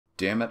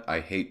Damn it, I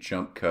hate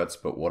jump cuts,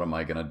 but what am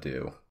I gonna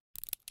do?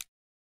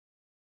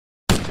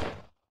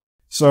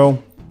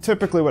 So,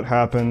 typically what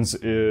happens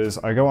is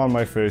I go on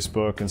my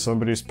Facebook and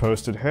somebody's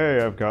posted, hey,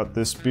 I've got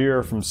this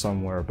beer from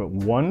somewhere, but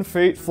one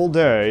fateful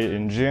day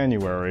in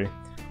January,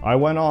 I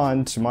went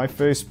on to my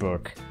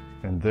Facebook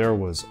and there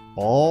was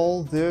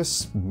all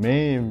this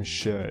meme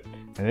shit.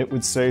 And it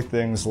would say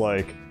things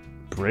like,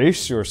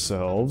 brace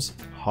yourselves,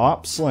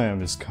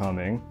 Hopslam is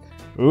coming.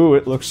 Ooh,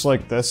 it looks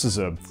like this is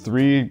a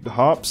 3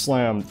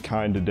 Hopslam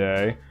kind of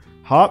day.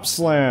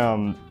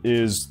 Hopslam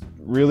is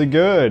really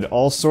good.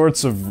 All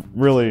sorts of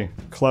really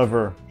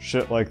clever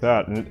shit like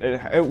that. And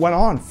it went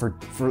on for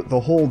the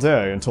whole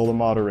day until the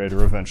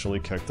moderator eventually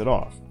kicked it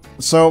off.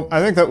 So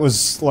I think that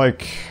was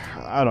like,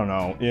 I don't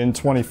know, in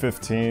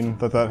 2015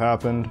 that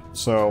happened.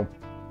 So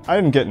I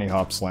didn't get any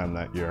Hopslam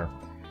that year.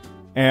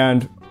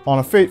 And on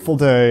a fateful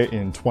day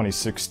in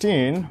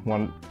 2016,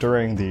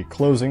 during the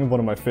closing of one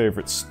of my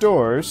favorite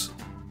stores,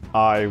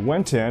 I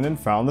went in and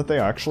found that they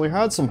actually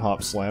had some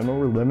Hopslam and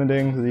were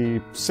limiting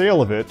the sale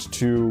of it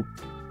to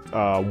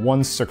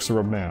 1 sixer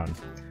a man.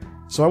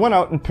 So I went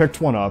out and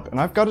picked one up, and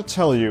I've got to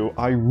tell you,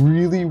 I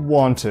really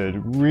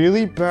wanted,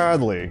 really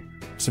badly,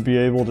 to be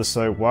able to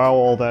say, wow,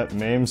 all that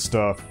meme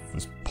stuff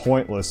was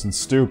pointless and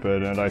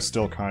stupid, and I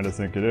still kind of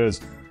think it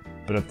is.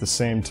 But at the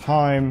same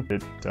time,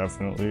 it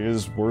definitely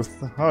is worth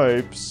the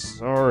hype,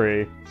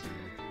 sorry.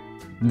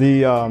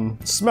 The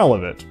smell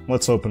of it,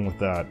 let's open with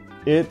that.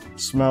 It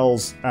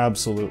smells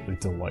absolutely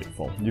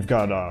delightful. You've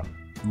got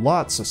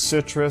lots of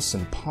citrus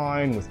and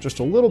pine with just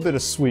a little bit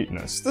of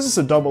sweetness. This is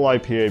a double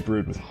IPA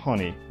brewed with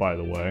honey, by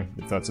the way,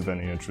 if that's of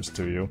any interest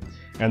to you.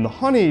 And the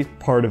honey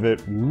part of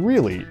it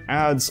really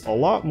adds a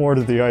lot more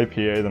to the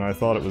IPA than I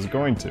thought it was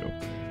going to.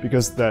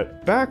 Because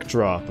that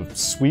backdrop of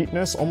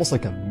sweetness, almost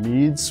like a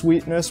mead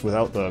sweetness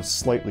without the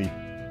slightly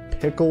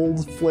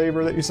pickled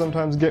flavor that you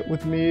sometimes get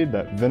with mead,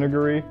 that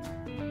vinegary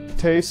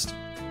taste,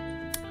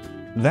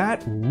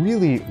 that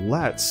really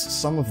lets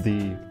some of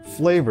the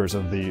flavors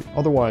of the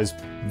otherwise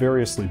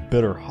variously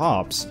bitter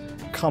hops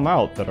come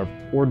out that are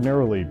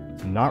ordinarily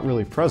not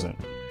really present.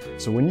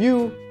 So when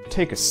you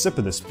take a sip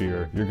of this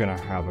beer, you're gonna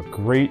have a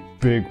great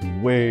big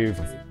wave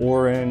of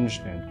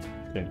orange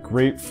and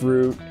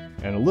grapefruit,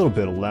 and a little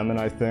bit of lemon,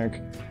 I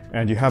think.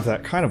 And you have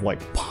that kind of like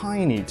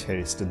piney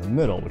taste in the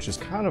middle, which is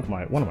kind of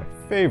one of my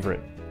favorite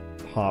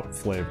hop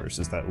flavors,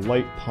 is that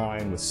light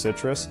pine with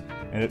citrus.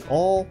 And it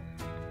all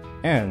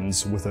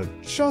ends with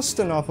just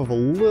enough of a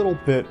little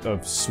bit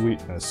of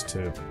sweetness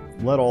to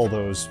let all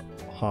those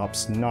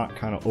hops not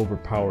kind of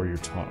overpower your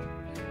tongue.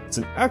 It's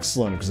an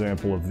excellent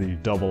example of the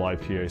double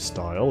IPA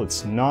style.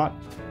 It's not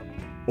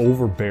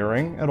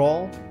overbearing at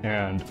all,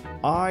 and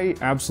I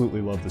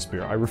absolutely love this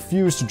beer. I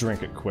refuse to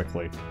drink it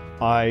quickly.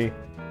 I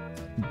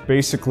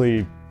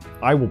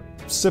will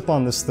sip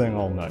on this thing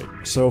all night.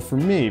 So for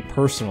me,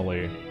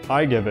 personally,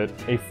 I give it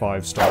a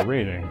 5-star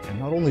rating, and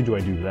not only do I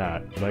do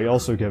that, but I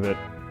also give it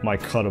my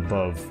cut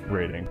above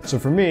rating. So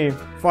for me,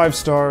 5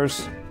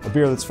 stars, a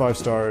beer that's 5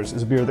 stars,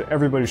 is a beer that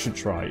everybody should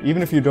try.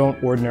 Even if you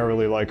don't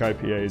ordinarily like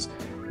IPAs,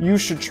 you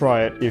should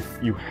try it if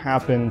you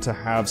happen to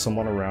have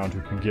someone around who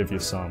can give you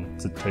some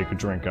to take a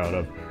drink out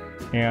of.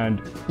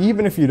 And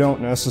even if you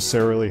don't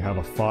necessarily have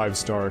a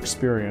 5-star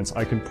experience,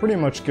 I can pretty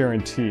much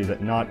guarantee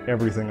that not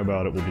everything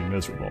about it will be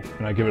miserable.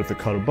 And I give it the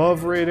cut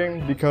above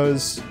rating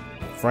because,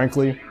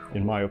 frankly,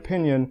 in my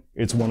opinion,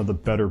 it's one of the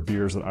better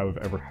beers that I've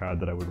ever had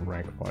that I would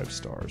rank 5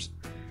 stars.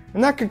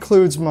 And that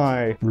concludes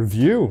my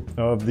review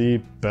of the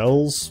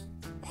Bell's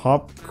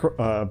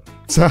the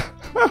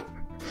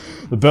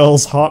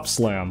Bell's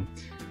Hopslam.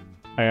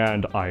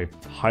 And I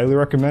highly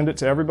recommend it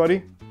to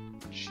everybody.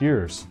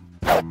 Cheers.